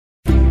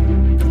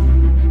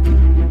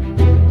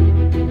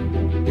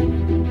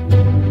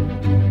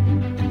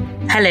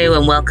Hello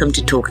and welcome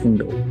to Talking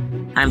Law.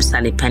 I'm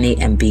Sally Penny,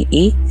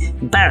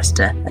 MBE,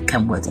 barrister at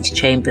Kenworthy's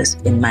Chambers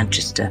in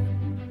Manchester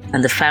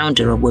and the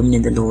founder of Women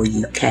in the Law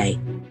UK.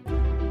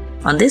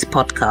 On this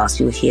podcast,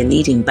 you'll hear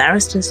leading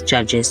barristers,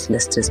 judges,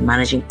 solicitors,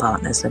 managing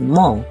partners and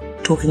more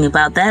talking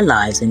about their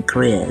lives and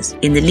careers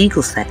in the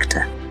legal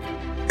sector.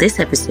 This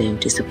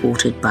episode is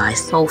supported by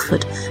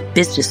Salford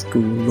Business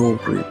School Law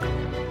Group.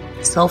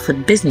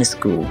 Salford Business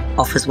School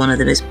offers one of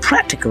the most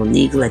practical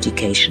legal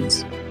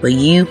educations where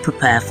you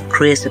prepare for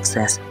career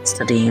success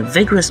studying a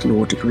vigorous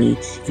law degree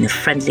in a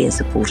friendly and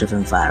supportive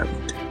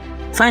environment.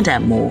 Find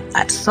out more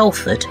at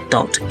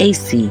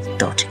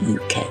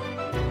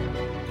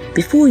salford.ac.uk.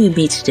 Before you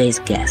meet today's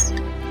guest,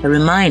 a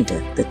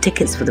reminder that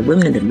tickets for the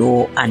Women in the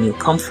Law annual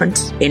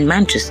conference in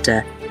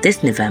Manchester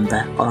this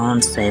November are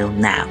on sale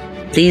now.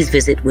 Please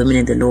visit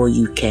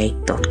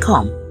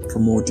womeninthelawuk.com for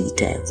more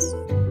details.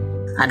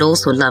 I'd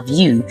also love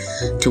you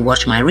to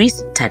watch my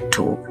recent TED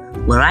Talk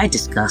where I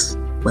discuss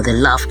whether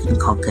love can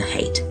conquer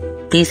hate.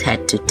 Please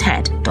head to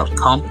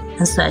ted.com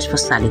and search for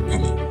Sally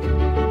Penny.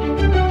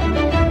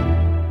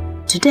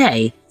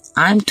 Today,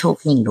 I'm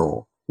talking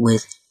law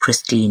with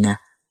Christina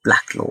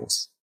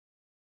Blacklaws.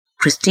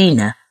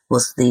 Christina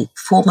was the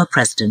former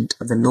president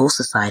of the Law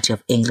Society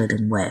of England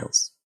and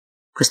Wales.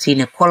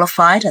 Christina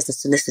qualified as a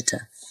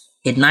solicitor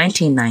in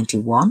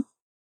 1991.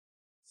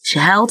 She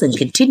held and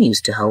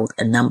continues to hold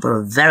a number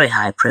of very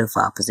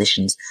high-profile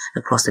positions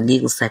across the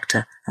legal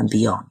sector and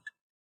beyond,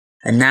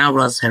 and now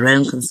runs her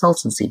own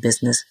consultancy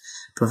business,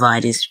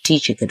 providing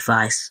strategic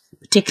advice,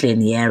 particularly in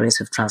the areas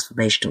of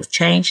transformational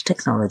change,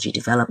 technology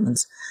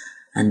developments,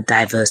 and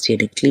diversity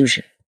and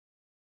inclusion.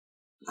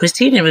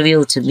 Christina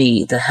revealed to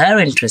me that her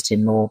interest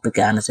in law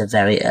began at a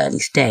very early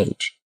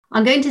stage.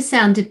 I'm going to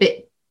sound a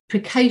bit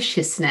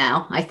precocious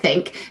now, I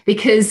think,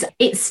 because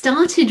it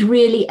started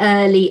really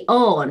early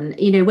on.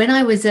 You know, when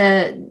I was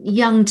a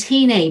young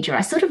teenager,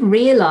 I sort of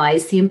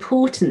realised the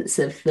importance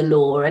of the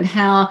law and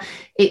how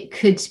it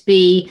could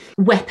be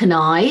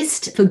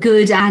weaponized for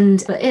good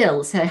and for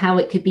ill. So how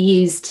it could be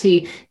used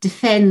to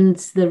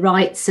defend the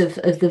rights of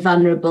the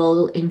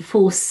vulnerable,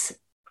 enforce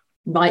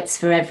rights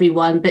for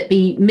everyone, but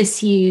be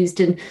misused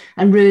and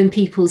ruin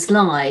people's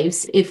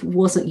lives if it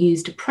wasn't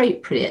used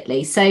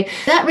appropriately. So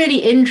that really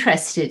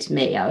interested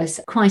me. I was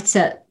quite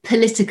a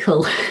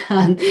political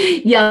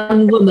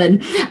young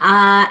woman,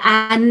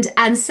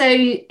 and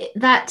so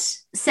that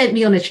sent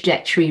me on a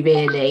trajectory,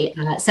 really.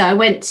 So I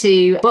went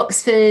to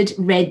Oxford,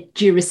 read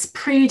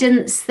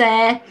jurisprudence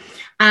there,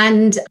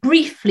 and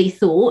briefly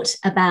thought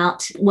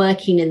about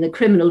working in the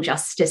criminal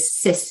justice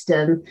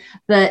system,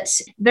 but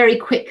very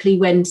quickly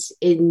went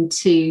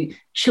into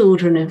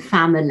children and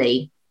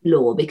family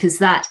law because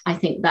that, I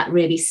think that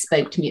really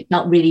spoke to me. It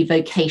felt really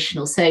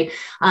vocational. So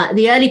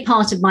the early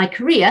part of my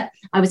career,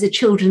 I was a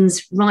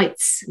children's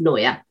rights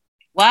lawyer.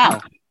 Wow.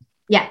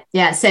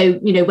 Yeah. So,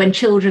 you know, when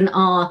children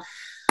are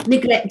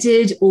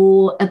neglected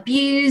or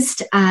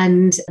abused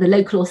and the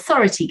local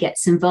authority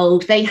gets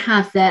involved, they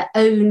have their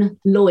own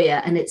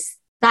lawyer, and it's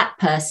that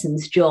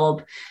person's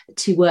job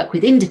to work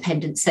with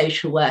independent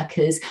social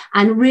workers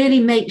and really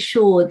make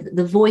sure that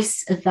the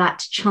voice of that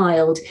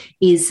child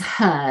is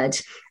heard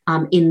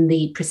in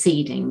the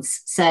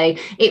proceedings. So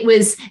it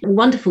was a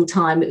wonderful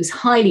time. It was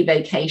highly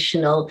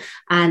vocational.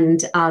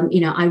 And,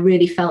 I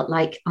really felt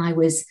like I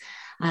was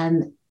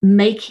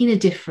making a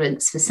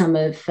difference for some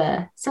of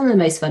the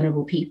most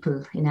vulnerable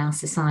people in our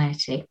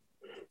society.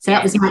 So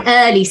that was my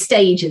early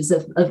stages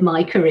of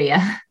my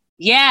career.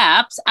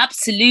 Yeah,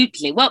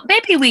 absolutely. Well,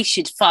 maybe we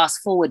should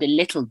fast forward a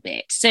little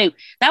bit. So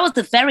that was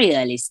the very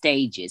early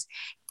stages.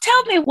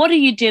 Tell me, what are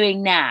you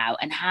doing now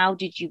and how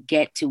did you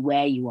get to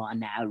where you are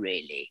now,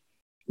 really?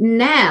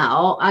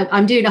 Now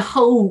I'm doing a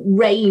whole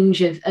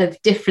range of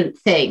different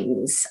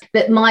things,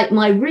 but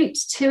my route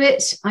to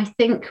it, I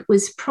think,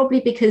 was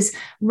probably because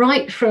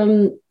right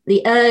from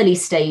the early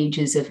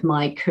stages of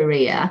my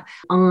career,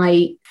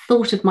 I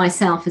thought of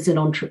myself as an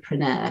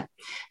entrepreneur.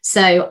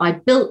 So I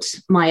built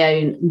my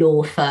own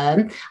law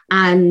firm,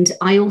 and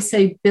I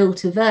also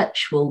built a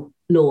virtual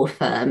law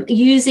firm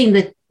using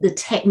the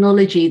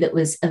technology that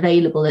was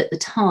available at the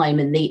time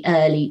in the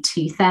early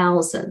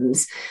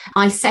 2000s.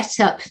 I set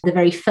up the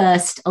very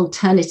first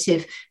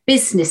alternative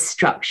business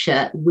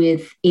structure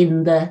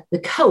within the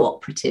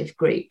cooperative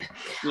group.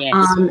 Yes.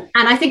 And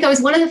I think I was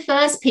one of the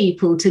first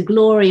people to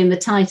glory in the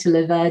title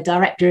of a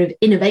director of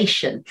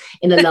innovation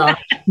in a large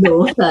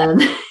law firm.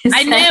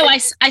 I know,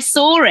 I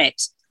saw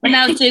it when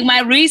I was doing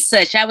my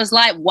research. I was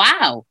like,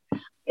 wow.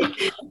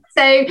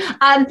 So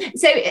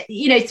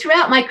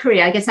throughout my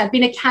career, I guess I've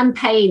been a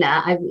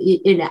campaigner,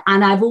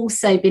 and I've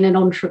also been an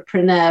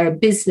entrepreneur, a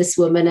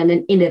businesswoman, and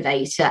an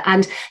innovator.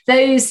 And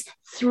those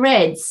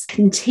threads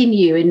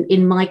continue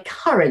in my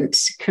current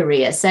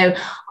career. So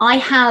I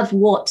have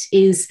what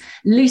is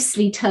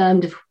loosely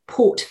termed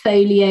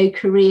portfolio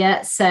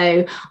career.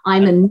 So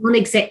I'm a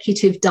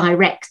non-executive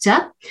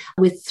director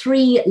with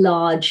 3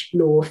 large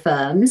law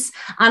firms.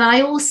 And I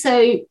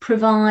also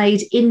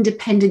provide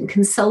independent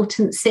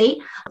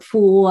consultancy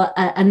for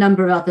a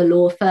number of other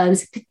law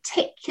firms,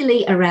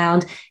 particularly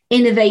around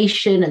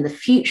innovation and the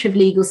future of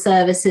legal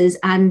services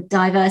and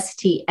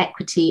diversity,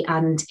 equity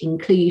and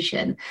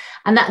inclusion.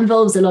 And that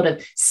involves a lot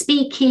of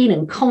speaking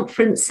and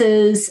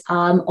conferences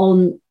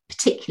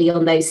particularly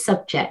on those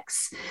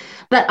subjects.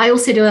 But I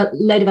also do a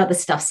load of other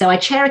stuff. So I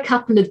chair a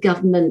couple of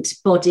government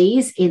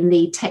bodies in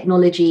the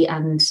technology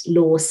and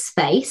law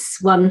space,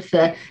 one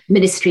for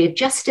Ministry of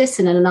Justice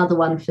and another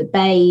one for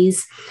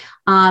BEIS.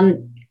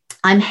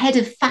 I'm head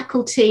of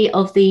faculty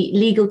of the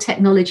Legal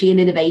Technology and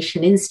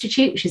Innovation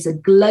Institute, which is a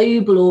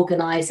global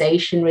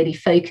organisation really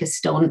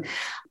focused on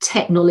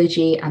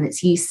technology and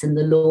its use in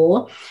the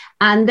law.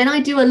 And then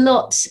I do a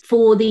lot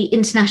for the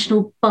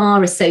International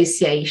Bar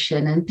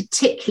Association, and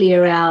particularly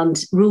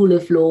around rule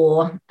of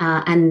law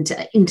and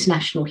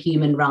international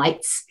human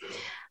rights.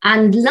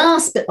 And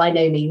last but by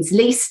no means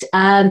least,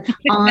 I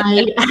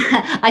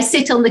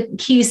sit on the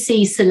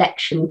QC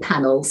selection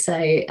panel. So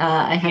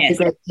I have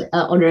the great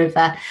honour of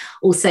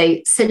also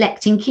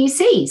selecting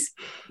QCs.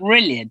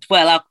 Brilliant.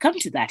 Well, I'll come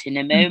to that in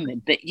a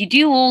moment. But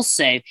you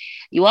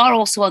are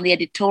also on the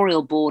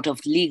editorial board of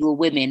Legal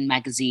Women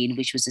magazine,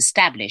 which was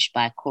established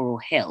by Coral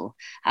Hill,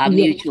 our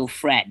mutual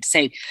friend.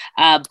 So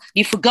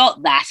you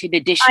forgot that in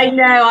addition. I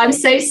know. I'm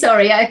so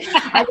sorry.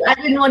 I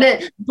didn't want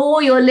to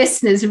bore your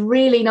listeners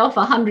reeling off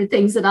 100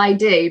 things that I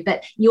do,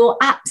 but you're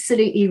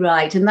absolutely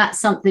right. And that's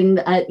something,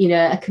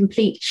 a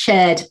complete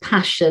shared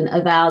passion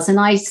of ours. And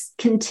I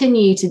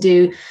continue to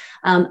do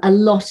a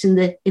lot in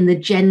the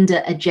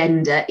gender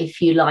agenda, if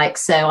you like.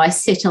 So I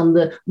sit on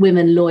the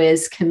Women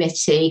Lawyers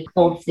Committee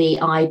of the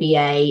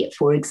IBA,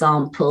 for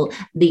example,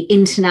 the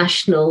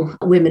international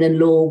women in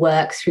law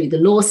work through the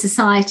Law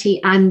Society,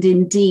 and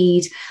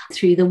indeed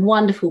through the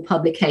wonderful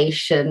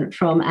publication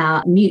from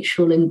our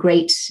mutual and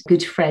great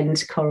good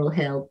friend, Coral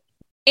Hill.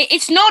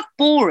 It's not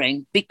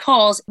boring,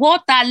 because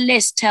what that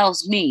list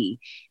tells me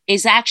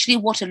is actually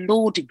what a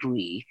law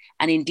degree,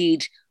 and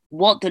indeed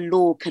what the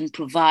law can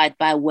provide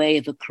by way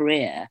of a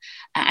career.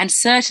 And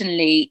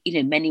certainly,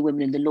 many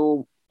women in the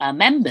law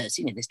members,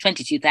 there's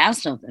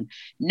 22,000 of them,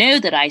 know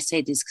that I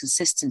say this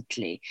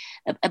consistently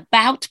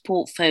about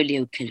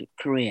portfolio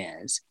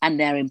careers and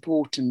their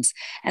importance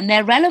and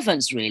their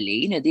relevance,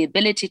 really, the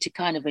ability to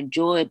kind of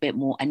enjoy a bit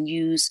more and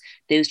use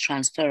those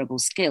transferable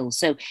skills.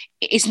 So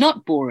it's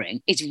not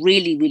boring. It's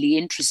really, really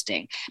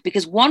interesting,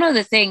 because one of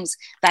the things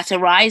that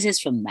arises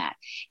from that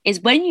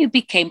is when you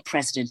became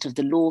president of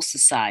the Law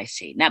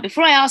Society. Now,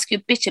 before I ask you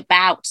a bit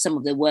about some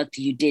of the work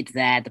that you did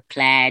there, the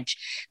pledge,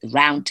 the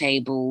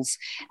roundtables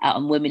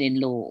on women in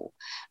law,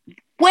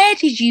 where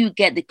did you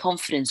get the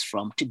confidence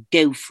from to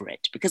go for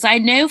it? Because I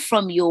know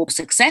from your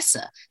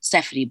successor,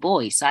 Stephanie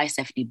Boyce,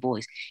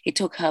 it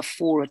took her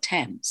 4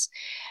 attempts.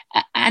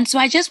 And so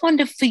I just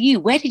wonder for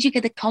you, where did you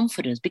get the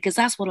confidence? Because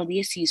that's one of the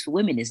issues for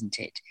women, isn't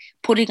it?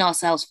 Putting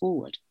ourselves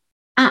forward.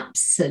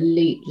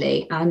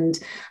 Absolutely. And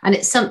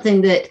it's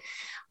something that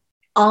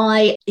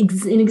I,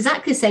 in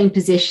exactly the same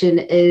position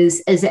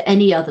as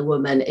any other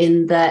woman,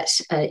 in that,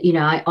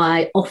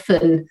 I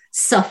often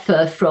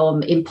suffer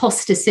from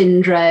imposter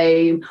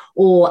syndrome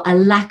or a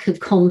lack of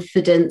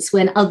confidence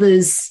when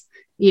others,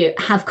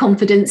 have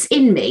confidence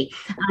in me.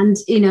 And,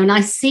 and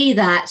I see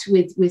that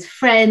with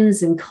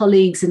friends and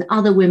colleagues and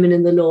other women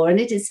in the law. And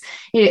it is,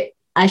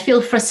 I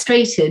feel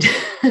frustrated,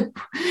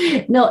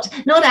 not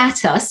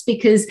at us,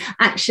 because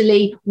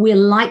actually we're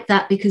like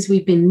that because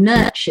we've been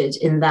nurtured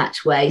in that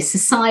way.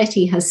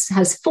 Society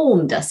has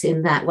formed us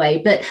in that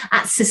way, but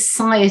at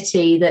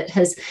society that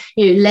has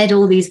led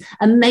all these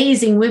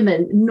amazing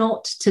women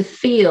not to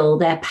feel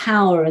their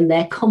power and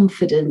their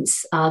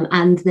confidence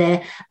and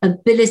their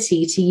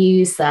ability to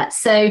use that.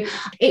 So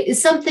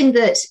it's something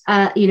that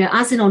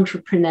as an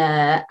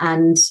entrepreneur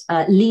and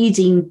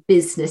leading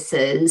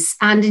businesses,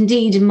 and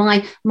indeed in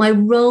my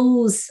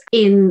roles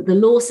in the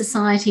Law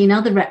Society and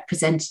other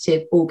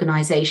representative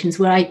organisations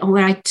where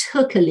I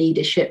took a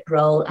leadership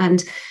role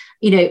and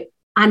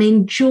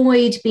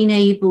enjoyed being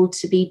able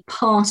to be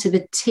part of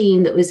a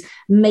team that was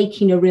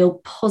making a real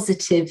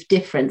positive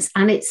difference.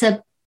 And it's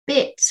a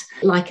bit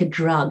like a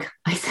drug,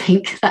 I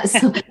think, that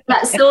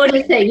sort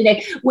of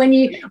thing. When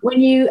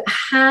you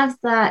have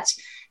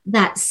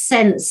that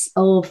sense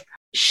of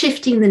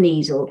shifting the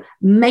needle,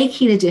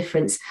 making a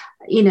difference,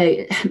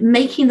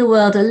 making the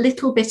world a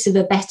little bit of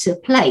a better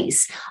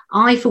place.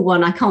 I, for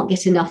one, I can't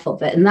get enough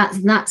of it. And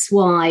that's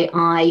why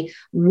I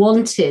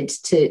wanted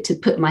to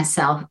put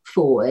myself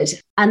forward.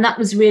 And that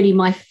was really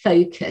my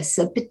focus,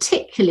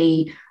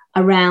 particularly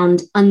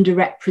around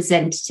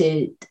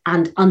underrepresented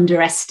and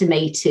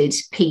underestimated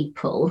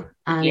people.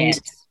 And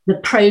yes, the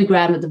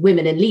programme of the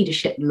Women in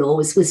Leadership Law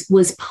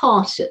was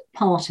part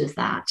of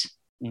that.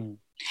 Mm.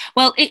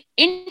 Well,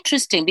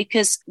 interesting,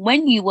 because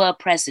when you were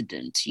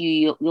president,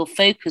 your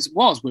focus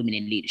was women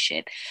in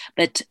leadership,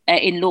 but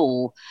in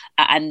law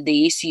and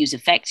the issues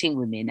affecting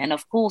women. And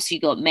of course, you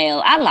got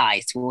male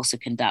allies to also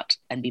conduct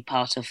and be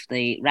part of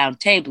the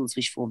roundtables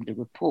which formed the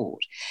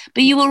report.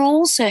 But you were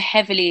also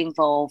heavily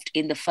involved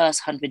in the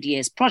First 100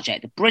 Years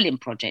project, a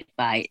brilliant project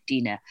by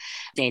Dina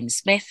Dane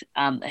Smith,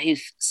 who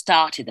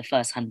started the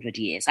First 100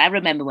 Years. I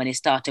remember when it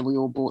started, we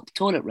all bought the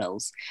toilet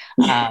rolls.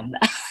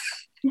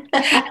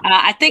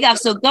 I think I've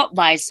still got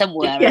mine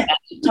somewhere at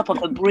the top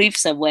of a brief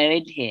somewhere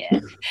in here.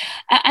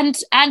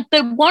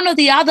 But one of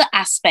the other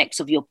aspects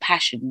of your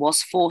passion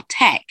was for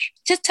tech.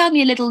 Just tell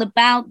me a little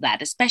about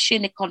that, especially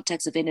in the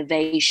context of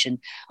innovation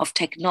of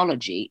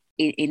technology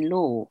in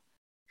law.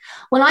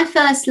 Well, I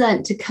first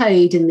learnt to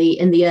code in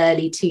the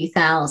early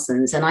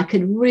 2000s, and I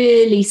could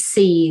really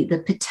see the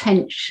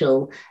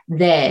potential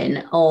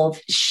then of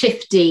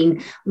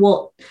shifting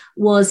what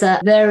was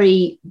a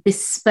very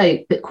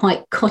bespoke but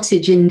quite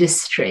cottage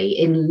industry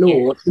in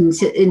law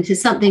into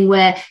something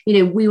where,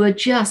 we were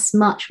just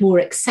much more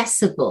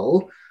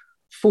accessible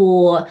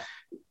for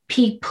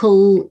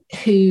people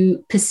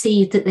who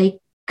perceived that they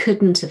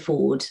couldn't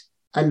afford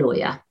a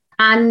lawyer.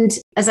 And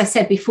as I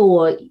said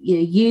before,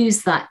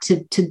 use that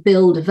to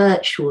build a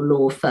virtual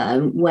law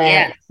firm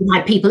where you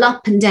had people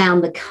up and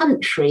down the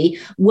country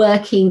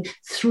working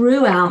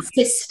through our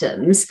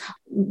systems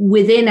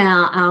within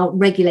our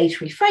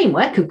regulatory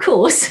framework, of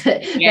course,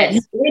 but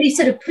really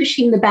sort of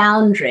pushing the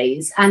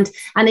boundaries. And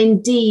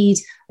indeed,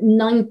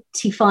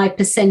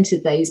 95%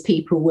 of those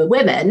people were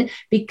women,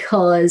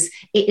 because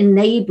it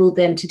enabled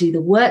them to do the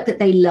work that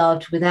they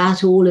loved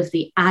without all of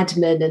the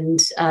admin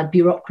and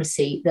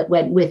bureaucracy that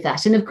went with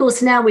that. And of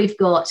course, now we've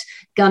got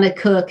Gunnar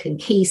Cook and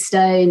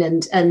Keystone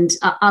and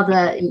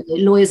other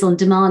lawyers on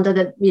demand,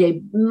 other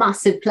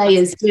massive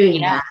players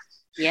doing that.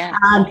 Yeah.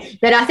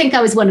 But I think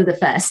I was one of the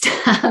first.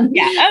 Oh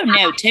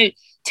no,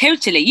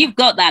 totally. You've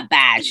got that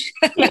badge.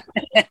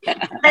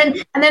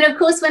 and then, of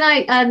course, when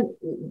I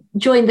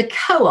joined the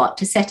co-op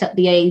to set up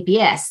the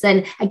ABS,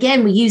 then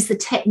again, we used the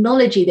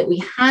technology that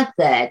we had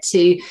there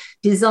to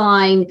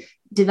design,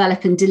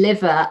 develop and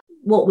deliver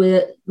what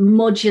were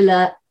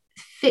modular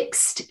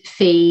fixed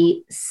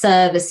fee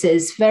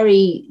services,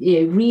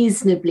 very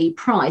reasonably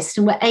priced,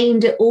 and were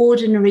aimed at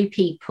ordinary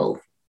people,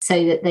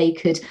 so that they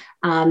could,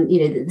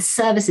 the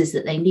services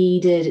that they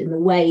needed in the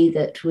way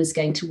that was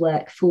going to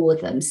work for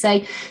them.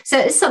 So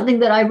it's something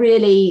that I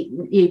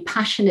really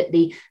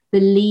passionately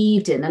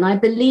believed in, and I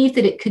believe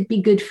that it could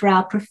be good for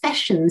our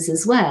professions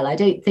as well. I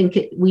don't think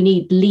we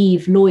need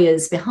leave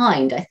lawyers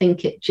behind. I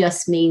think it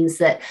just means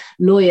that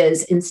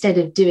lawyers, instead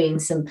of doing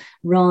some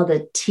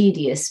rather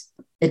tedious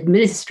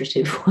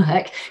administrative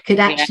work, could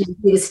actually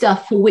do the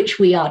stuff for which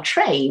we are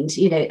trained,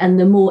 and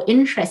the more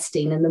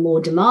interesting and the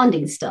more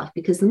demanding stuff,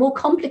 because the more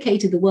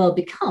complicated the world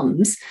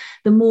becomes,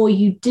 the more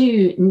you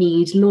do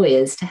need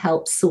lawyers to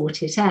help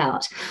sort it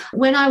out.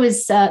 When I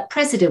was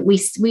president,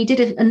 we did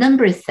a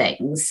number of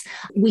things.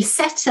 We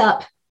set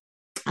up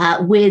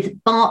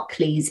with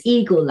Barclays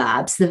Eagle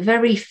Labs, the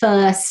very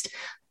first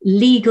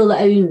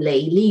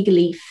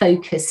legally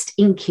focused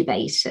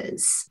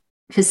incubators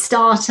for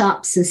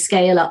startups and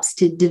scale-ups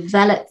to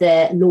develop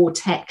their law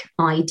tech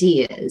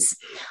ideas.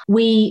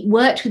 We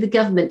worked with the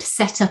government to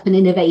set up an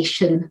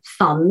innovation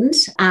fund,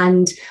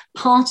 and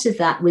part of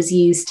that was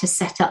used to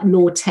set up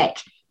Law Tech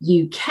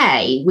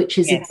UK, which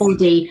is a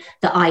body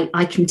that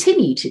I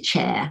continue to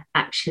chair,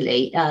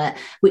 actually,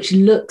 which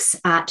looks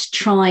at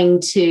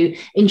trying to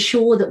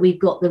ensure that we've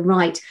got the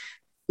right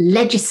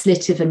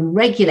legislative and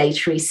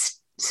regulatory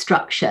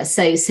structure.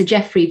 So Sir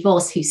Geoffrey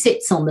Voss, who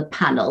sits on the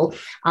panel,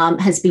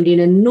 has been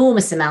doing an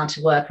enormous amount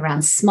of work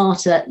around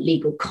smarter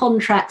legal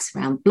contracts,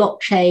 around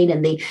blockchain,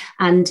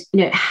 and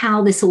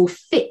how this all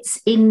fits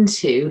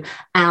into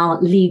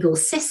our legal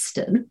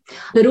system,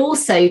 but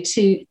also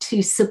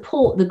to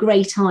support the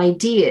great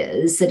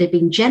ideas that have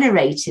been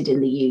generated in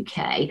the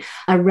UK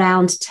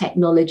around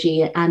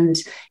technology and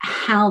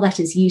how that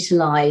is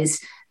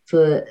utilised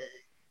for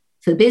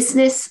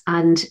business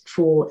and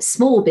for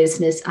small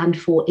business and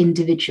for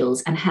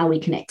individuals, and how we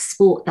can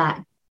export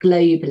that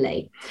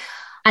globally.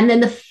 And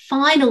then the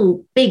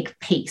final big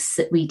piece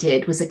that we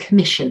did was a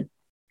commission,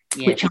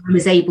 which I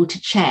was able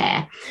to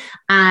chair.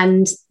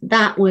 And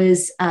that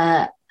was,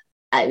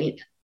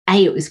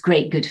 it was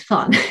great, good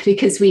fun,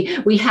 because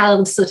we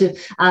held sort of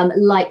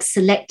like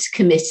select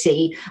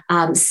committee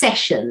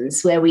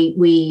sessions where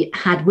we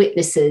had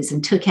witnesses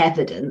and took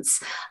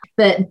evidence.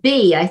 But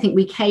B, I think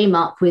we came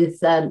up with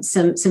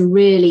some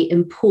really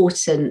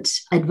important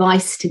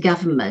advice to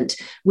government,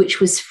 which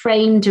was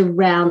framed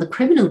around the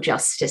criminal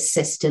justice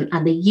system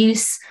and the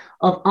use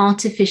of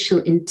artificial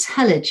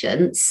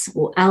intelligence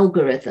or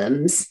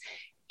algorithms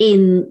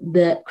in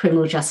the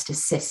criminal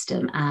justice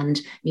system,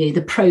 and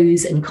the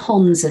pros and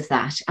cons of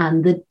that,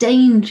 and the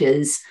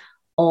dangers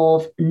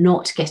of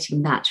not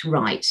getting that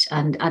right.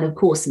 And of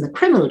course, in the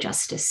criminal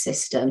justice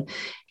system,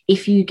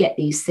 if you get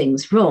these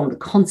things wrong, the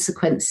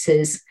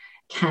consequences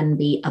can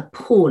be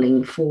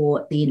appalling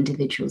for the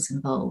individuals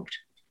involved.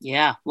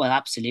 Yeah, well,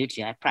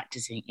 absolutely. I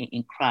practice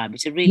in crime.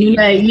 It's a You really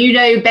know, you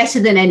know better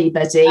than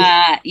anybody.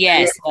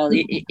 yes, well,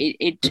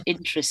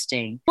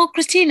 interesting. Well,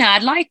 Christina,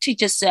 I'd like to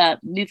just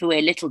move away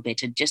a little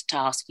bit and just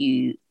ask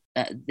you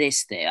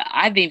this there.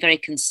 I've been very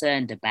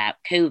concerned about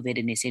COVID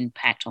and its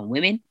impact on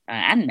women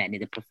and men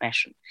in the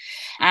profession,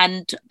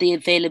 and the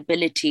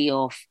availability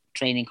of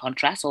training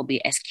contracts,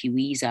 albeit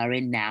SQEs are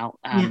in now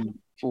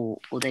for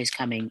those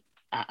coming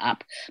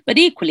up. But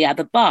equally at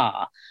the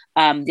bar,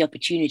 the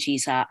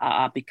opportunities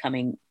are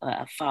becoming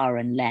far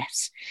and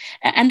less.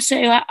 And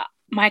so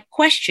my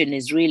question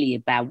is really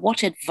about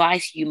what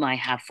advice you might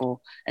have for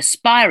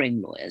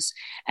aspiring lawyers.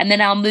 And then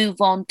I'll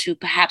move on to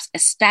perhaps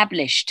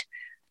established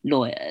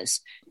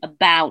lawyers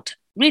about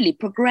really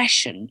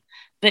progression.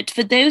 But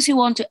for those who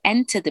want to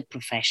enter the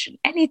profession,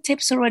 any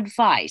tips or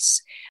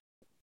advice?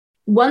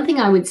 One thing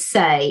I would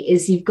say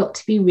is you've got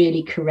to be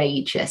really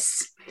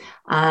courageous.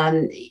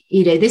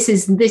 This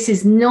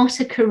is not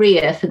a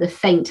career for the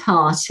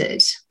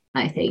faint-hearted.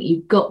 I think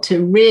you've got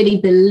to really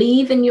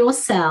believe in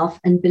yourself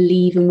and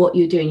believe in what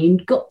you're doing.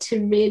 You've got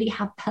to really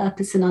have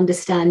purpose and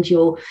understand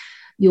your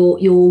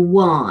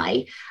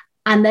why.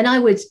 And then I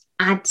would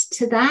add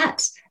to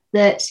that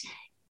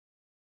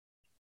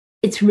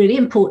it's really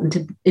important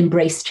to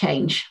embrace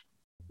change.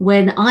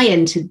 When I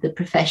entered the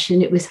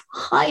profession, it was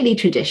highly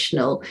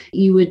traditional.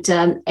 You would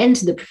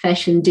enter the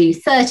profession, do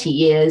 30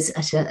 years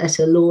at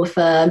a law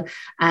firm,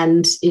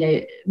 and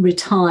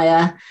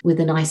retire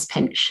with a nice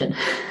pension.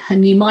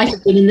 And you might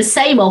have been in the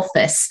same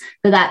office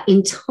for that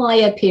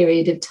entire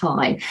period of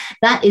time.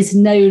 That is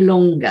no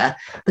longer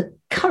the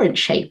current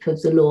shape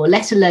of the law,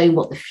 let alone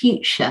what the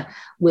future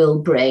will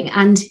bring.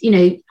 And,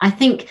 I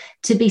think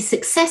to be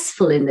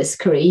successful in this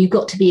career, you've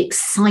got to be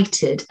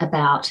excited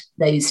about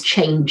those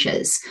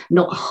changes,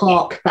 not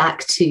hark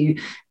back to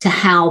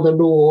how the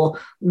law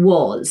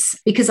was,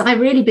 because I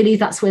really believe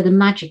that's where the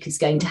magic is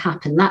going to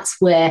happen.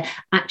 That's where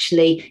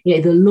actually,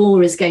 the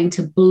law is going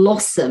to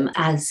blossom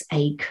as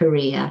a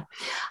career.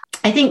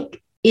 I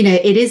think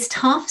it is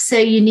tough. So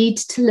you need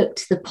to look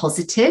to the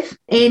positive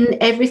in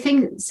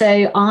everything.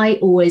 So I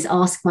always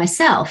ask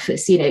myself,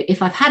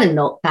 if I've had a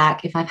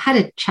knockback, if I've had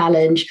a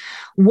challenge,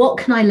 what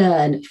can I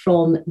learn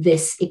from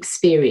this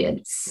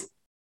experience?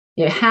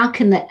 How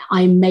can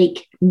I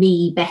make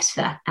me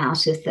better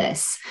out of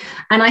this?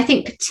 And I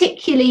think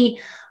particularly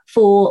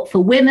for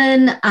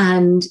women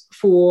and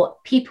for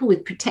people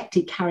with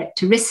protected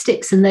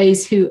characteristics and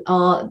those who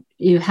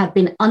have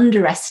been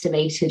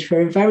underestimated for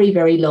a very,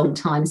 very long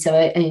time. So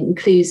it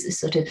includes the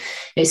sort of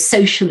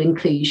social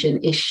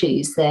inclusion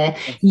issues there.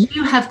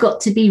 You have got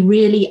to be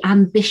really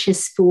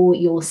ambitious for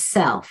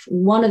yourself.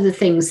 One of the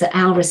things that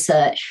our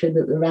research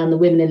around the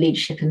Women in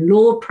Leadership and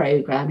Law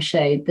program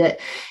showed that,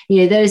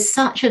 there is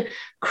such a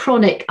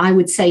chronic, I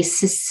would say,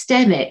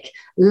 systemic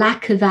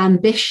lack of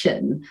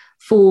ambition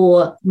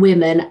for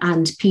women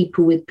and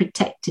people with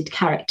protected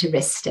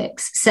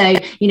characteristics. So,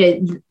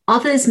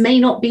 others may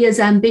not be as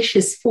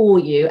ambitious for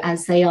you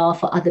as they are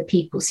for other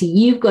people. So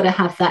you've got to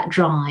have that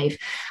drive.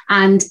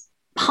 And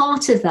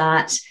part of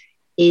that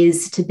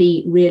is to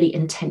be really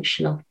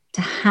intentional,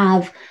 to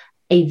have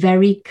a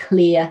very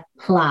clear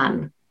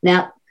plan.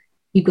 Now,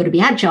 you've got to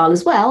be agile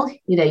as well.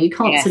 You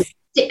can't sort of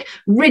stick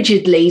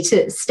rigidly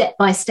to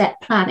step-by-step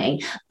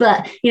planning,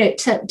 but,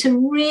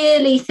 to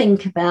really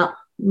think about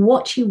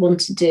what you want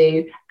to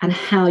do and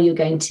how you're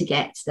going to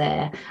get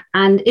there.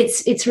 And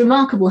it's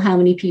remarkable how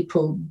many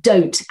people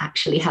don't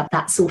actually have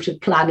that sort of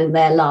plan in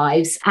their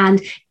lives.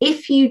 And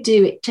if you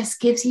do, it just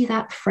gives you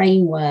that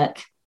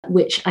framework,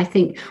 which I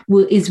think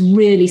is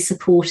really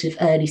supportive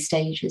early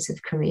stages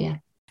of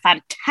career.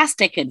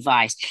 Fantastic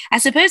advice. I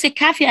suppose a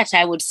caveat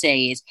I would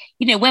say is,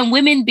 when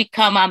women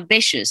become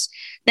ambitious,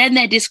 then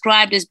they're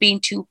described as being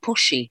too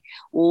pushy,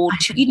 or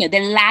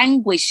the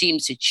language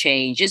seems to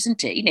change,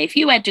 isn't it? If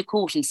you went to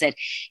court and said,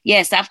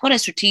 yes, I've got a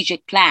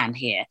strategic plan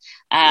here.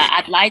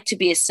 I'd like to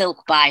be a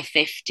silk by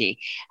 50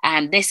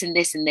 and this and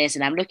this and this,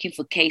 and I'm looking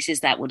for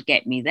cases that would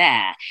get me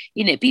there.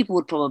 People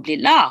would probably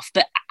laugh.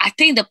 But I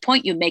think the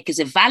point you make is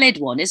a valid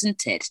one,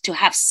 isn't it? To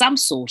have some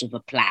sort of a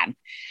plan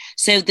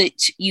so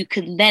that you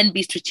can then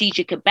be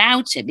strategic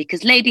about it.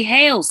 Because Lady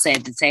Hale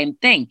said the same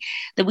thing,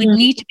 that we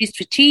need to be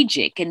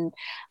strategic. And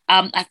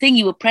I think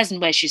you were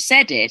present where she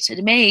said it.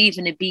 It may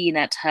even have been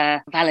at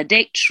her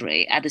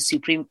valedictory at the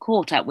Supreme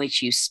Court at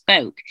which you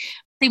spoke.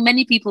 I think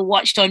many people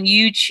watched on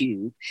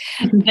YouTube,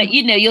 but,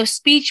 your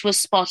speech was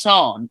spot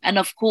on. And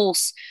of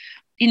course,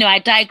 I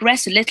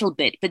digress a little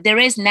bit, but there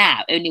is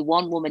now only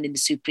one woman in the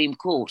Supreme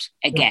Court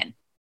again.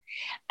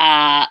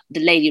 The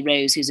Lady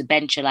Rose, who's a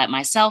bencher like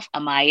myself,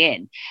 am I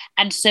in?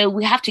 And so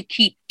we have to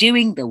keep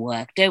doing the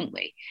work, don't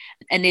we?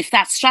 And if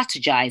that's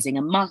strategizing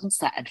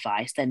amongst that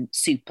advice, then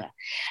super.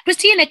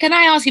 Christina, can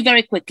I ask you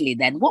very quickly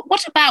then,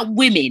 what about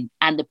women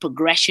and the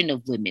progression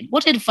of women?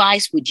 What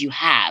advice would you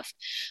have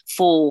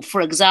for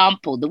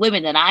example, the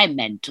women that I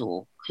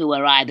mentor who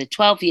are either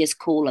 12 years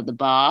call at the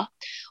bar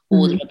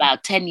or they're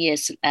about 10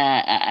 years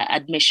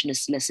admission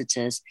as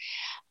solicitors,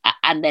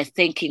 and they're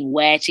thinking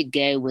where to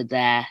go with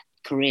their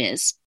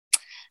careers,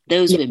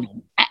 those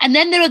women. And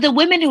then there are the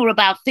women who are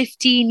about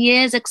 15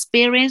 years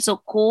experience or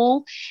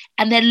call,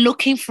 and they're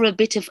looking for a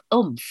bit of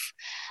oomph.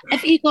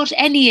 Have you got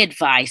any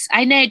advice?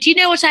 I know, do you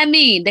know what I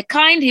mean? The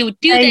kind who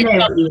do their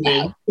job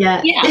well.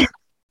 Yeah. Yeah.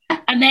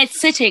 And they're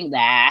sitting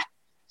there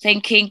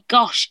thinking,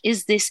 gosh,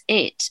 is this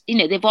it? You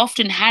know, they've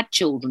often had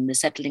children, they're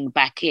settling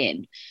back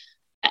in.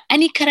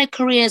 Any kind of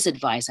careers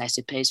advice, I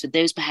suppose, for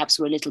those perhaps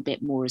who are a little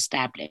bit more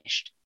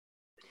established?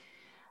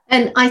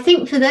 And I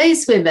think for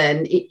those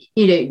women,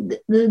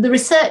 the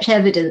research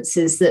evidence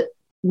is that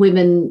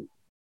women's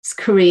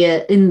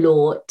career in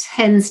law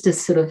tends to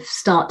sort of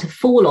start to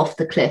fall off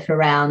the cliff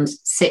around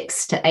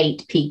 6 to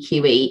 8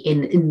 PQE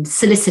in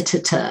solicitor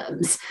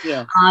terms.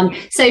 Yeah.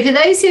 So for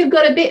those who've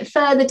got a bit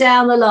further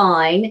down the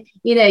line,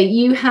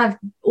 you have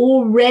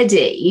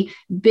already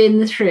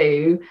been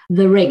through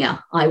the ringer,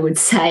 I would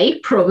say,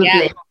 probably.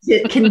 Yeah.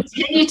 To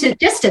continue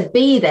to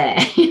be there,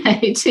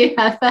 to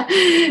have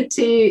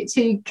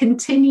to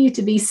continue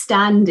to be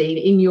standing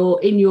in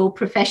your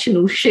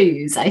professional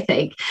shoes, I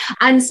think.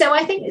 And so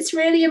I think it's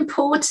really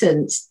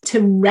important to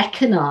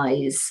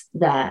recognize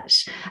that,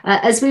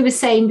 as we were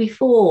saying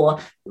before,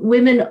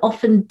 women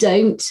often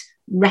don't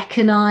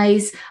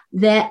recognize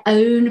their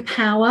own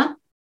power.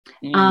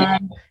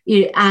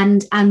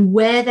 And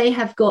where they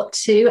have got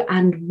to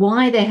and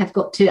why they have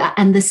got to,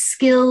 and the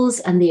skills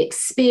and the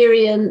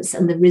experience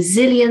and the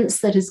resilience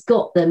that has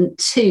got them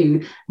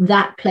to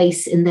that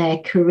place in their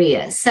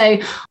career. So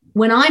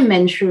when I'm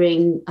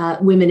mentoring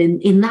women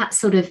in that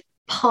sort of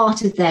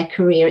part of their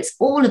career, it's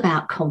all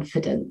about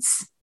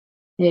confidence.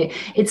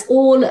 It's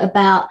all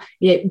about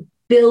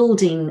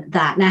building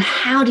that. Now,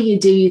 how do you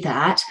do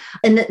that?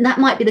 And that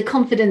might be the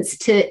confidence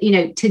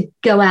to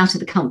go out of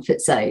the comfort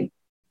zone,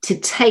 to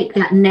take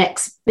that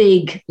next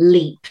big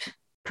leap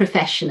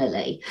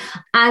professionally.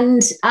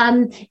 And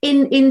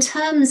in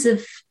terms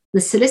of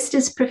the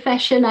solicitor's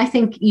profession, I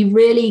think you've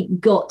really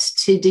got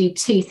to do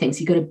two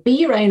things. You've got to be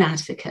your own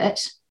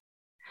advocate.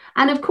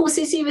 And of course,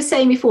 as you were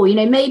saying before,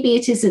 maybe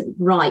it isn't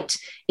right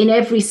in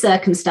every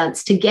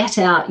circumstance to get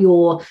out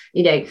your,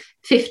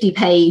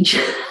 50-page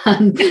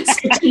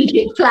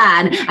strategic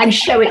plan and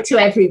show it to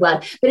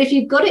everyone. But if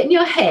you've got it in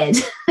your head,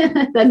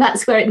 then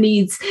that's where it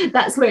needs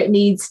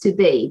to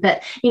be.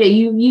 But,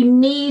 you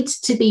need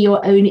to be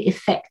your own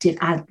effective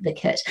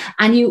advocate.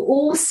 And you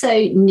also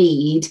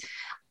need,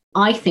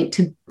 I think,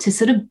 to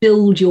sort of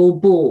build your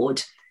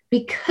board,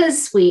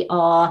 because we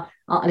are,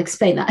 I'll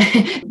explain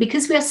that,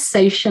 because we are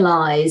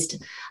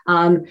socialized,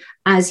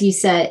 as you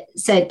said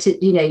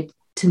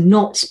to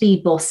not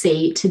be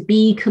bossy, to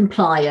be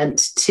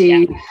compliant,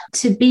 to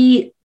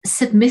be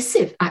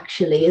submissive,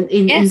 actually,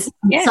 in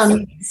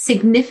some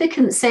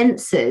significant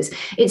senses.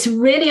 It's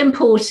really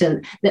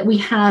important that we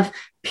have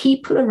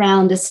people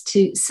around us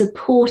to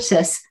support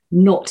us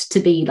not to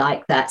be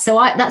like that. So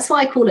that's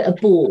why I call it a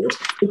board,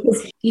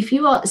 because if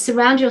you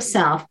surround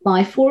yourself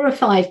by 4 or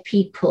 5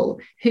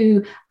 people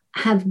who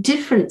have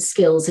different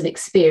skills and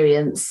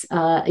experience,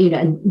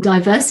 and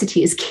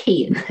diversity is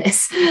key in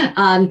this,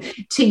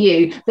 to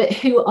you, but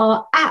who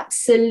are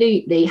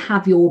absolutely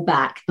have your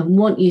back and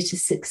want you to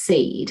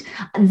succeed,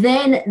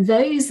 then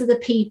those are the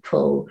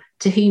people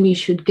to whom you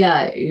should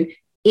go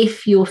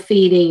if you're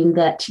feeling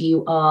that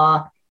you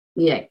are,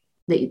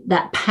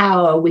 that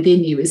power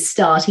within you is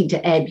starting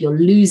to ebb, you're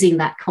losing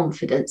that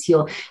confidence,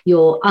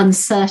 you're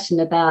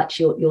uncertain about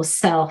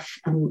yourself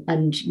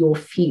and your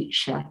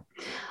future.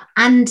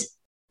 And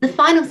the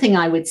final thing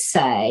I would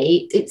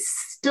say, it's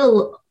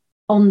still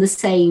on the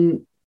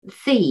same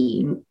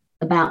theme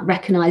about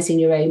recognizing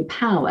your own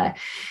power,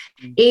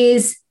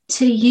 is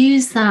to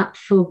use that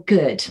for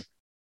good.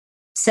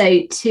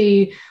 So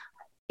to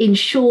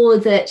ensure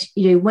that,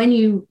 when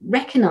you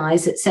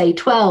recognize at, say,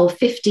 12,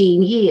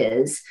 15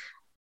 years,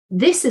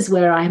 this is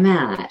where I'm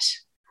at,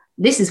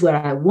 this is where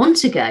I want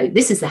to go,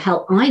 this is the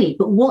help I need,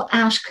 but what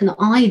else can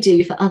I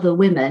do for other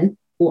women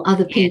or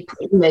other people,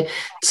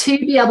 to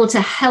be able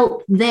to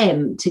help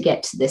them to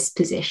get to this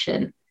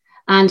position,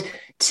 and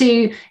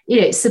to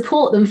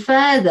support them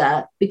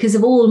further because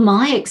of all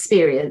my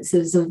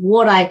experiences of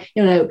what I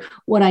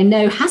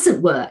know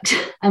hasn't worked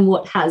and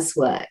what has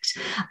worked.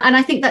 And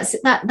I think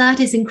that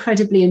is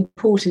incredibly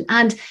important.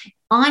 And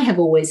I have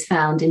always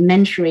found in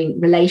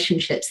mentoring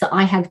relationships that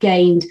I have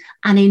gained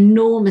an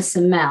enormous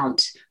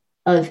amount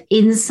of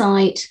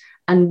insight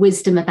and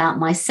wisdom about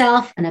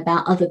myself and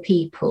about other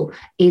people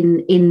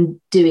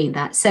in doing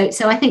that. So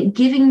I think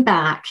giving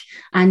back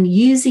and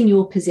using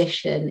your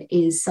position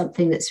is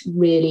something that's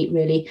really,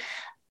 really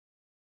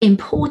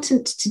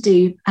important to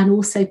do, and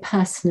also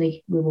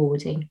personally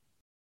rewarding.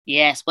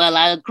 Yes, well,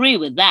 I agree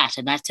with that.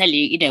 And I tell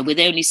you, with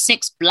only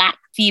 6 Black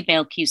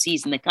female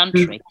QCs in the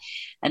country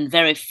and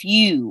very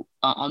few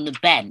on the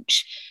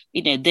bench,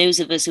 those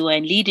of us who are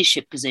in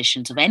leadership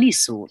positions of any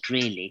sort,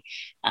 really,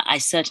 I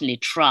certainly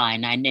try.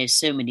 And I know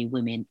so many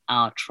women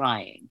are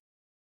trying.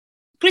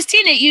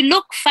 Christina, you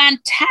look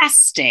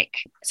fantastic.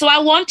 So I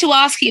want to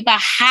ask you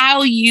about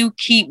how you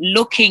keep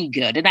looking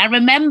good. And I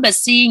remember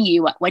seeing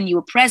you when you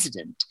were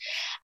president.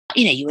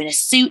 You were in a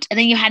suit and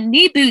then you had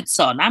knee boots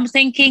on. I'm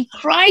thinking,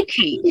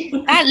 crikey,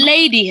 that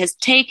lady has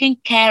taken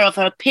care of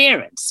her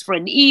appearance for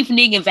an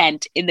evening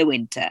event in the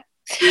winter.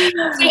 So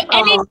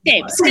any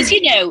tips? Because,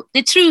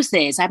 the truth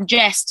is, I'm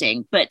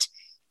jesting, but,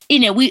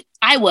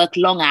 I work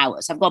long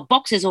hours. I've got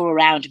boxes all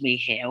around me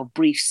here of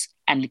briefs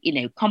and,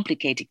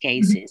 complicated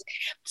cases.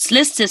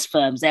 Solicitors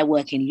firms, they're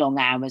working long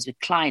hours with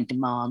client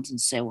demands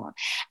and so on.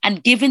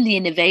 And given the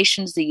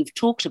innovations that you've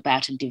talked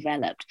about and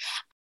developed,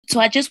 so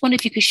I just wonder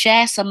if you could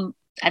share some,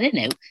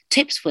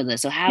 tips with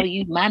us, or how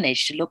you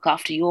manage to look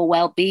after your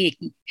well-being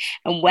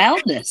and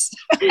wellness.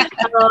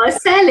 Oh,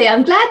 Sally,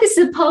 I'm glad this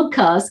is a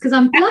podcast because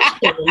I'm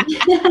blushing.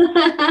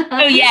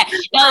 Oh, yeah.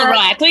 Oh,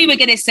 right. I thought you were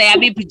going to say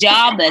I'm in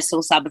pajamas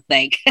or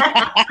something.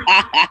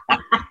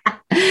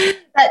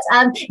 But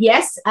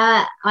yes,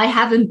 I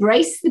have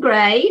embraced the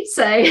grey.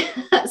 So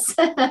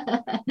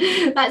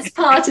that's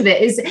part of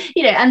it, is,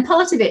 and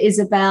part of it is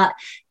about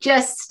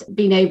just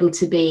being able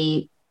to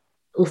be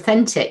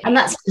authentic. And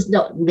that's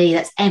not me,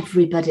 that's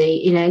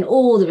everybody, and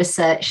all the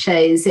research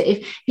shows that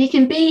if you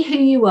can be who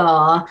you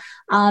are,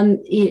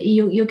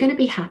 you're going to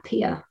be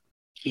happier.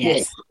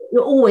 Yes.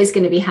 You're always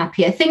going to be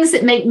happier. Things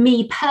that make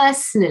me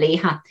personally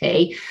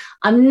happy.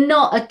 I'm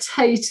not a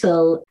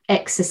total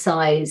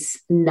exercise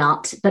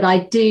nut, but I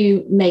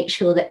do make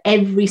sure that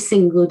every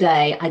single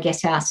day I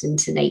get out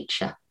into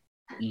nature.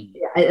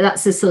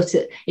 That's the sort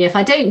of, if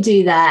I don't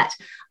do that,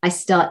 I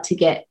start to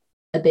get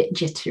a bit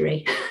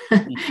jittery.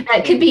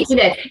 It could be,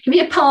 it could be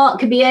a park,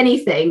 could be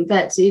anything,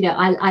 but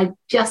I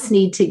just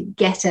need to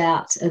get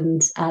out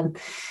and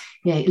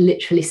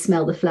literally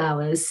smell the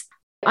flowers.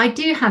 I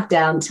do have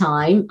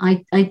downtime.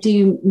 I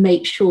do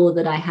make sure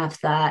that I have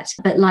that,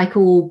 but like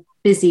all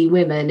busy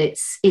women,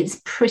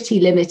 it's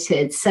pretty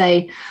limited.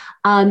 So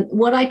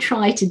what I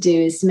try to do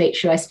is to make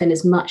sure I spend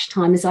as much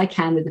time as I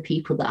can with the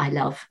people that I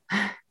love.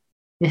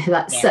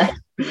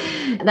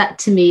 That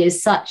to me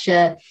is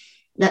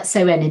that's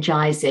so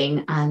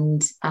energizing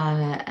and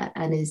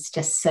is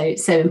just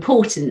so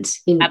important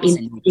in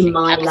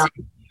my life.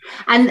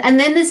 And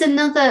then there's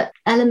another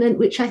element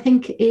which I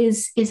think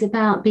is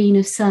about being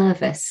of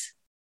service.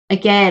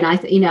 Again,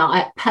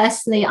 I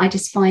personally, I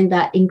just find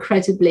that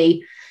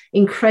incredibly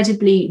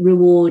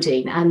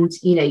rewarding, and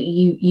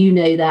you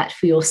know that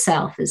for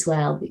yourself as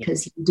well,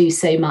 because you do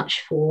so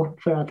much for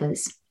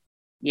others.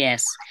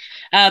 Yes.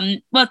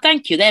 Well,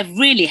 thank you. They're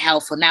really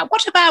helpful. Now,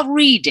 what about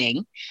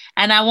reading?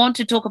 And I want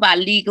to talk about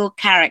legal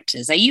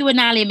characters. Are you an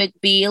Ally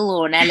McBeal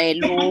or an LA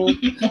Law?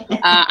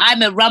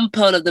 I'm a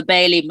Rumpole of the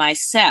Bailey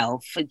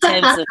myself in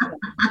terms of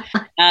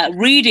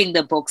reading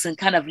the books and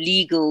kind of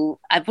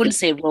legal, I wouldn't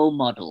say role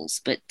models,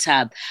 but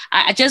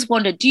I just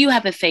wonder, do you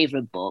have a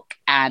favorite book?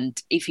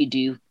 And if you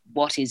do,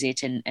 what is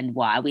it and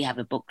why? We have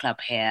a book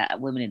club here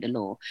at Women in the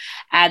Law.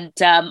 And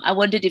I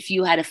wondered if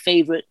you had a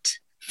favorite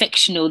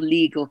fictional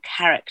legal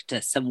character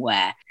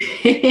somewhere.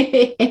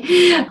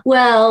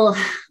 Well,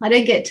 I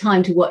don't get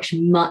time to watch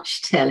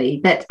much telly,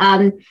 but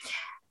I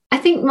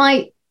think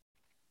my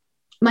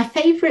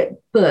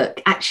favorite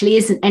book actually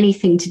isn't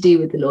anything to do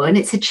with the law, and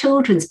it's a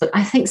children's book.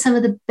 I think some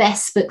of the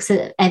best books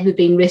that have ever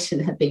been written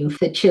have been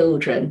for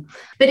children,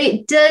 but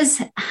it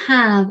does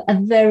have a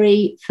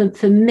very,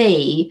 for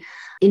me,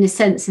 in a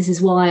sense, this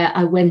is why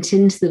I went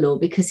into the law,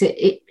 because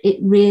it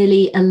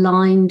really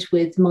aligned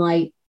with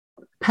my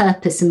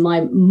purpose and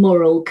my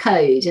moral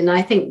code. And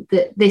I think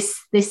that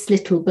this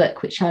little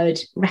book, which I would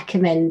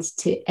recommend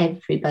to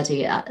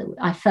everybody,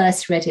 I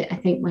first read it, I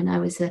think, when I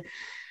was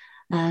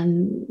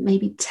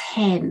maybe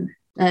 10.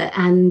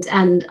 And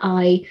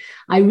I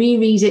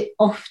reread it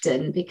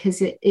often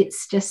because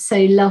it's just so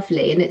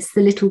lovely. And it's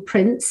The Little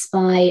Prince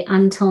by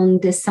Anton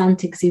de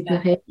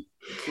Saint-Exupéry.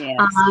 Yes.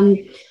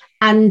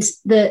 And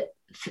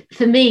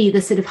for me,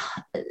 the sort of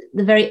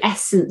the very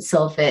essence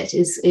of it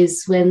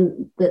is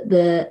when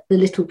the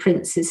little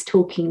prince is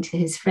talking to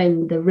his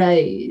friend the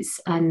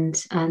rose,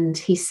 and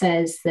he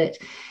says that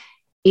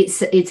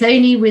it's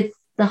only with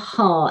the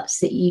heart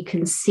that you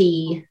can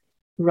see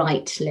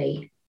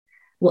rightly.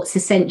 What's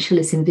essential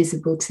is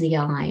invisible to the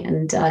eye.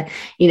 And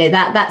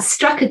that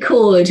struck a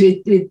chord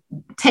with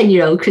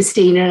 10-year-old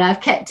Christina, and I've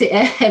kept it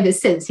ever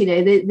since.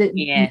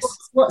 Yes.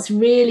 What's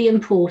really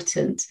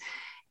important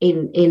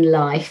in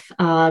life,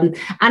 and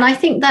I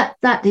think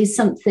that is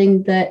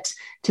something that,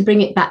 to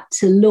bring it back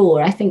to law,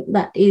 I think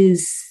that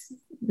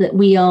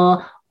we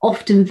are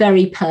often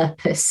very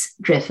purpose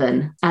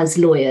driven as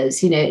lawyers.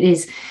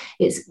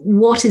 It's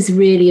what is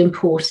really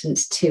important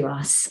to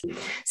us.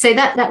 So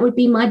that would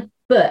be my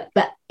book.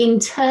 But in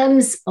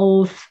terms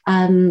of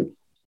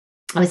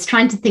I was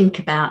trying to think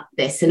about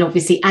this, and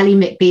obviously Ally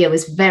McBeal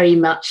was very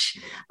much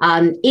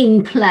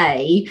in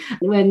play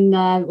when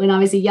I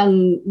was a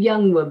young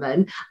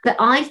woman. But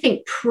I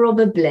think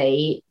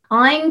probably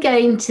I'm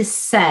going to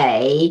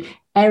say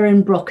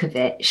Erin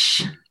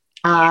Brockovich.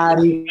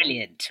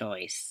 Brilliant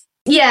choice.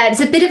 Yeah, it's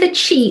a bit of a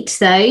cheat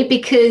though,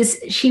 because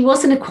she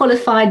wasn't a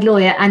qualified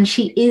lawyer and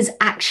she is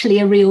actually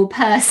a real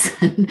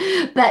person.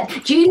 But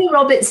Julia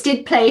Roberts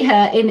did play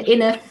her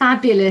in a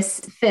fabulous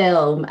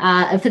film.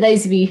 And for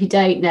those of you who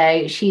don't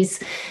know,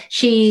 she's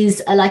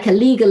like a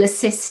legal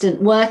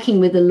assistant working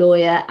with a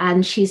lawyer,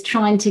 and she's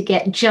trying to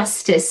get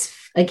justice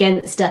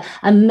against a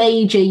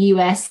major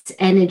US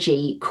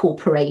energy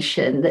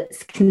corporation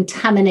that's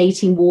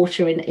contaminating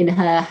water in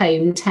her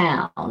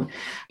hometown.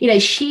 You know,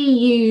 she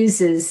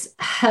uses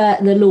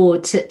the law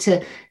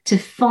to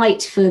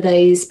fight for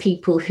those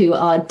people who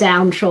are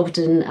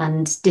downtrodden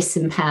and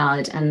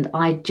disempowered. And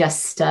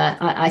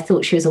I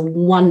thought she was a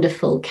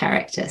wonderful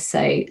character.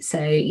 So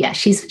yeah,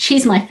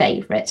 she's my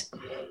favorite.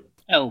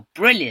 Oh,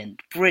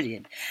 brilliant,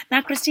 brilliant.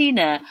 Now,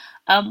 Christina,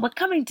 we're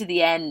coming to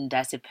the end,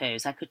 I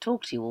suppose. I could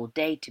talk to you all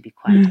day, to be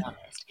quite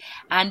honest.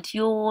 And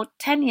your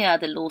tenure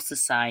at the Law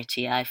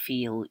Society, I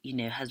feel,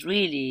 has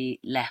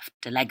really left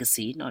a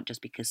legacy, not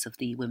just because of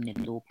the Women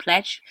in Law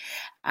Pledge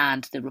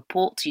and the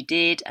reports you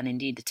did, and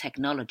indeed the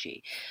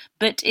technology.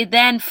 But it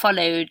then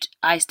followed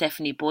I,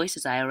 Stephanie Boyce,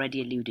 as I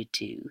already alluded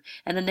to.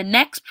 And then the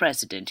next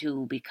president, who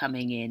will be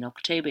coming in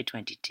October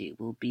 22,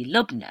 will be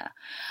Lubna.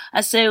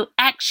 So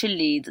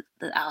actually,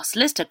 our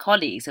solicitor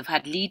colleagues have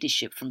had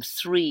leadership from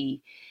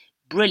three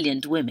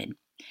brilliant women.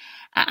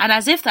 And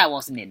as if that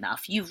wasn't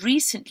enough, you've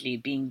recently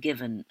been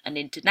given an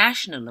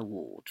international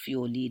award for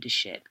your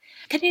leadership.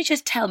 Can you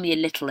just tell me a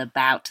little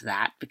about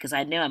that? Because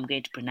I know I'm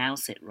going to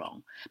pronounce it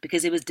wrong,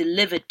 because it was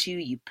delivered to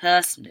you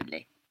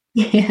personally.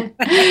 Yeah.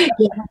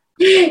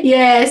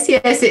 Yes,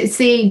 it's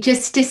the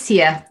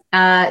Justicia.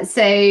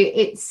 So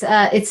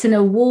it's an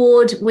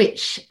award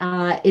which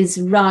is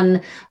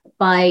run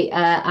by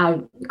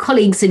our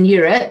colleagues in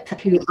Europe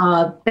who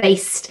are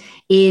based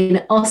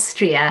in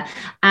Austria.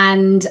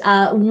 And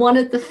one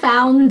of the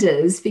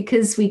founders,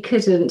 because we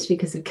couldn't,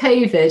 because of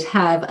COVID,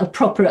 have a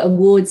proper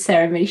award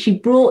ceremony, she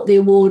brought the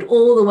award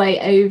all the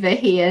way over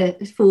here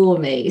for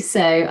me.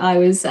 So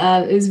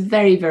it was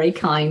very, very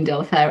kind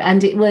of her.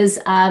 And it was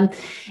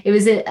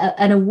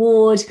an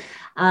award,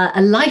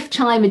 a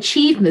Lifetime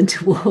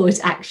Achievement Award,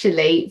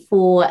 actually,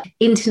 for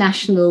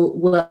international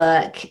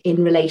work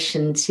in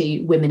relation to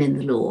women in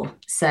the law.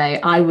 So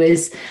I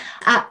was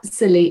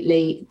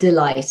absolutely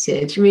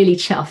delighted, really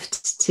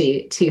chuffed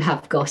to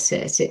have got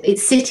it.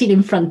 It's sitting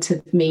in front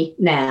of me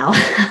now.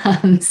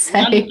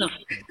 Wonderful,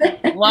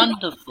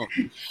 wonderful.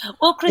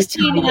 Well,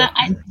 Christina,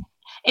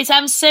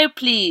 I'm so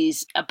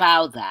pleased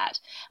about that.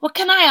 Well,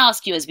 can I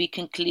ask you, as we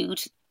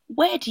conclude,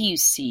 where do you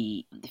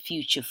see the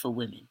future for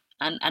women?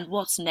 And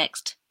what's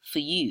next for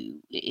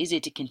you? Is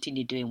it to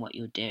continue doing what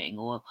you're doing,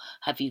 or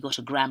have you got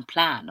a grand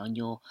plan on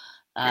your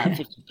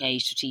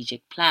 50-page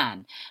strategic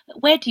plan?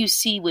 Where do you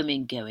see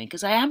women going?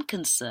 Because I am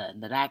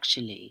concerned that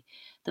actually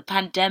the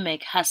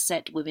pandemic has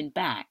set women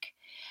back.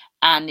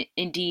 And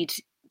indeed,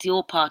 the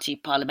All-Party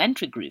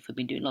Parliamentary Group have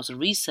been doing lots of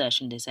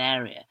research in this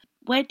area.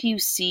 Where do you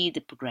see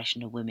the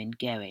progression of women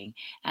going?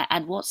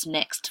 And what's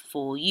next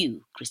for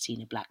you,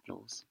 Christina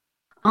Blacklaws?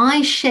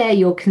 I share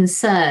your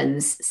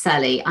concerns,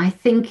 Sally. I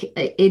think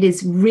it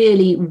is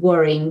really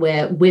worrying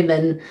where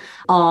women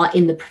are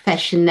in the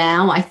profession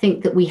now. I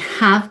think that we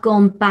have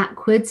gone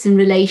backwards in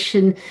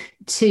relation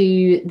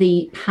to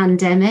the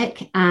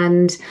pandemic,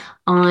 and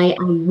I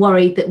am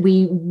worried that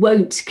we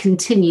won't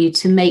continue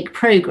to make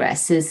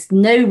progress. There's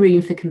no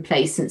room for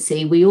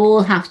complacency. We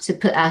all have to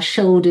put our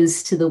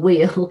shoulders to the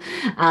wheel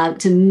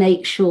to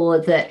make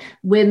sure that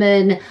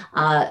women,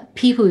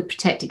 people with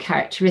protected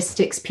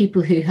characteristics,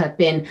 people who have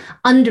been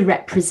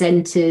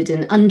underrepresented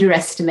and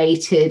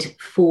underestimated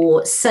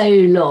for so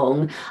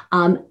long,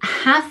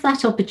 have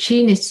that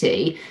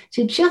opportunity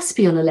to just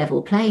be on a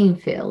level playing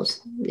field.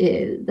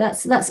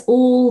 That's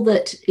all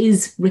that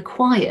is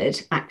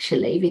required,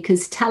 actually,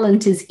 because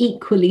talent is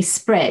equally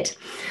spread.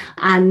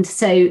 And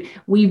so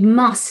we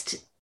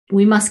must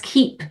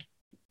keep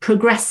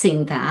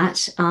progressing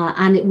that,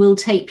 and it will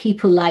take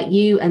people like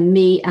you and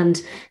me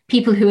and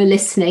people who are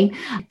listening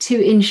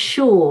to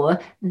ensure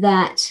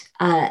that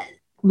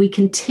we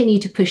continue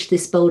to push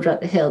this boulder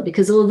up the hill.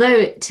 Because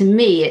although to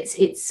me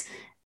it's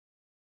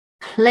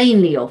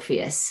plainly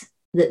obvious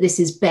that this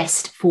is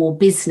best for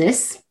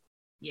business,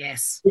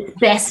 yes, it's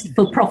best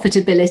for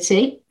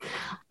profitability,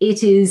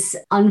 it is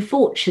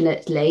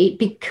unfortunately,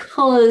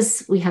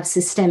 because we have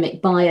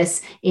systemic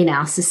bias in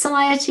our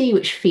society,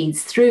 which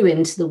feeds through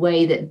into the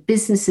way that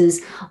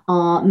businesses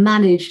are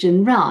managed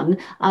and run,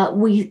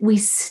 we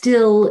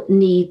still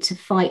need to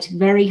fight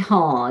very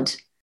hard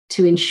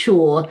to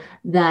ensure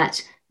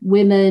that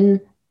women,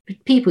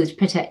 people with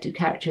protected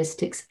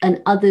characteristics,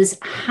 and others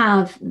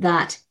have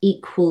that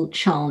equal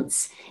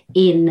chance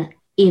in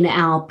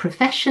our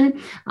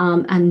profession,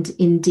 and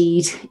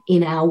indeed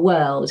in our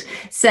world.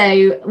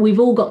 So we've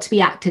all got to be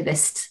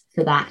activists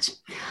for that.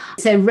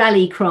 So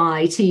rally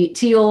cry to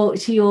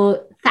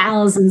your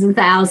thousands and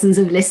thousands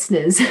of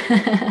listeners.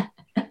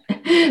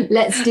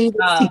 Let's do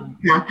this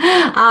together.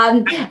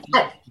 And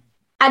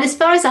as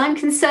far as I'm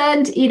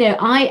concerned,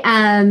 I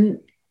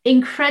am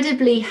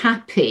incredibly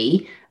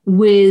happy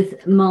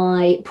with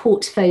my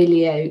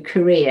portfolio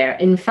career.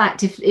 In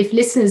fact, if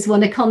listeners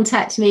want to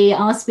contact me,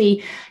 ask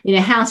me,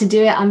 how to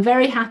do it, I'm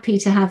very happy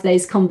to have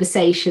those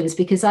conversations,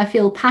 because I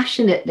feel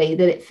passionately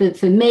that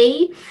for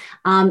me,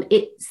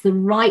 it's the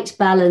right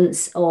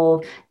balance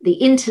of the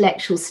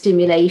intellectual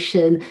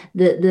stimulation,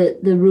 the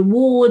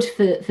reward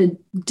for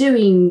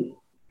doing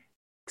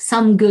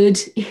some good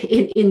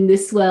in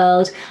this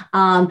world,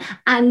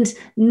 and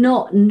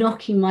not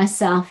knocking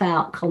myself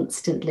out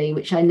constantly,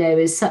 which I know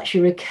is such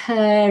a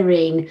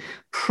recurring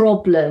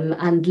problem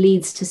and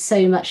leads to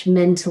so much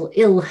mental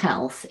ill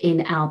health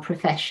in our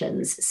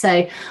professions.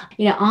 So,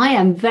 I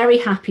am very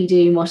happy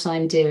doing what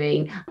I'm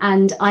doing,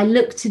 and I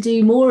look to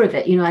do more of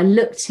it. I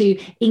look to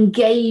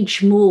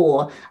engage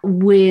more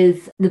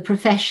with the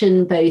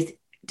profession, both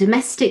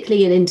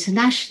domestically and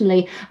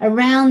internationally,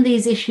 around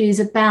these issues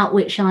about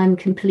which I'm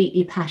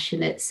completely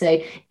passionate. So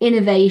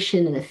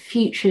innovation and the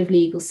future of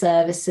legal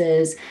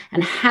services,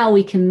 and how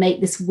we can make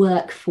this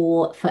work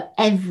for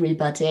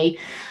everybody,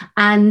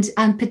 and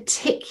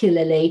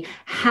particularly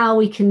how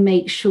we can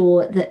make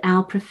sure that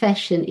our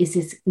profession is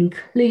as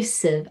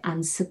inclusive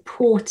and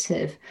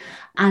supportive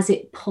as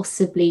it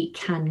possibly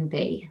can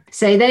be.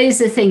 So those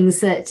are things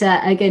that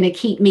are going to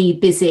keep me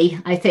busy,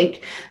 I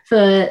think,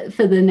 for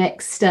the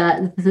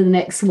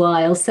next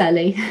while,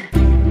 Sally.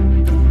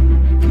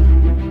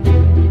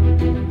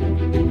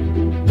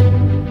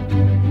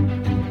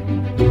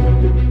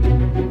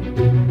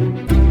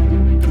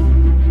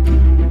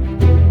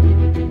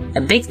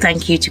 A big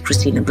thank you to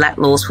Christina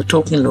Blacklaws for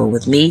talking law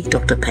with me,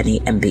 Dr.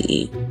 Penny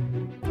MBE.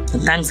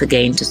 And thanks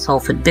again to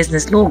Salford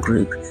Business Law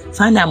Group.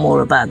 Find out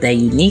more about their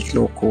unique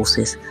law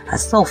courses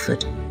at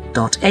salford.ac.uk.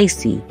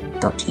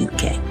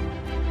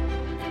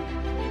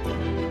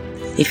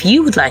 If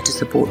you would like to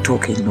support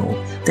Talking Law,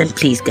 then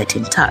please get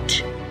in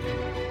touch.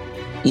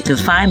 You can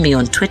find me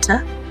on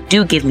Twitter.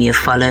 Do give me a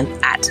follow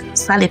at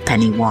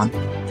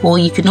SallyPenny1, or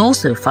you can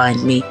also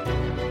find me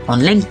on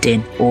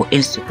LinkedIn or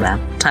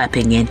Instagram,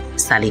 typing in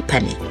Sally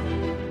Penny.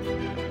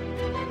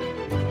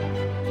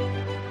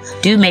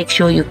 Do make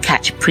sure you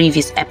catch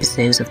previous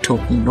episodes of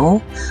Talking Law,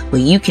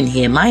 where you can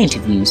hear my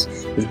interviews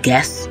with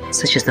guests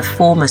such as the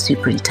former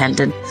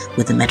superintendent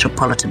with the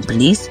Metropolitan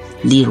Police,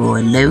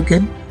 Leroy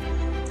Logan,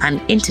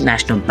 and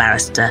international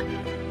barrister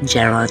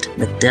Gerard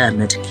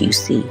McDermott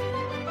QC.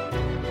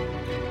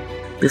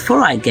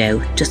 Before I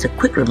go, just a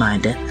quick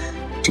reminder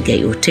to get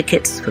your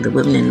tickets for the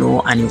Women in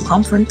Law Annual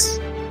Conference,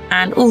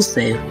 and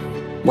also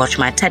watch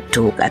my TED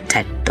Talk at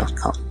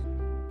TED.com.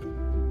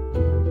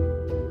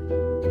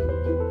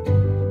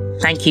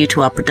 Thank you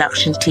to our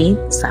production team,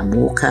 Sam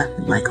Walker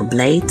and Michael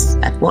Blades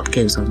at What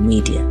Goes On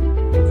Media.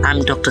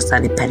 I'm Dr.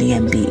 Sally Penny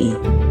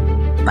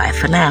MBE. Bye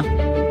for now.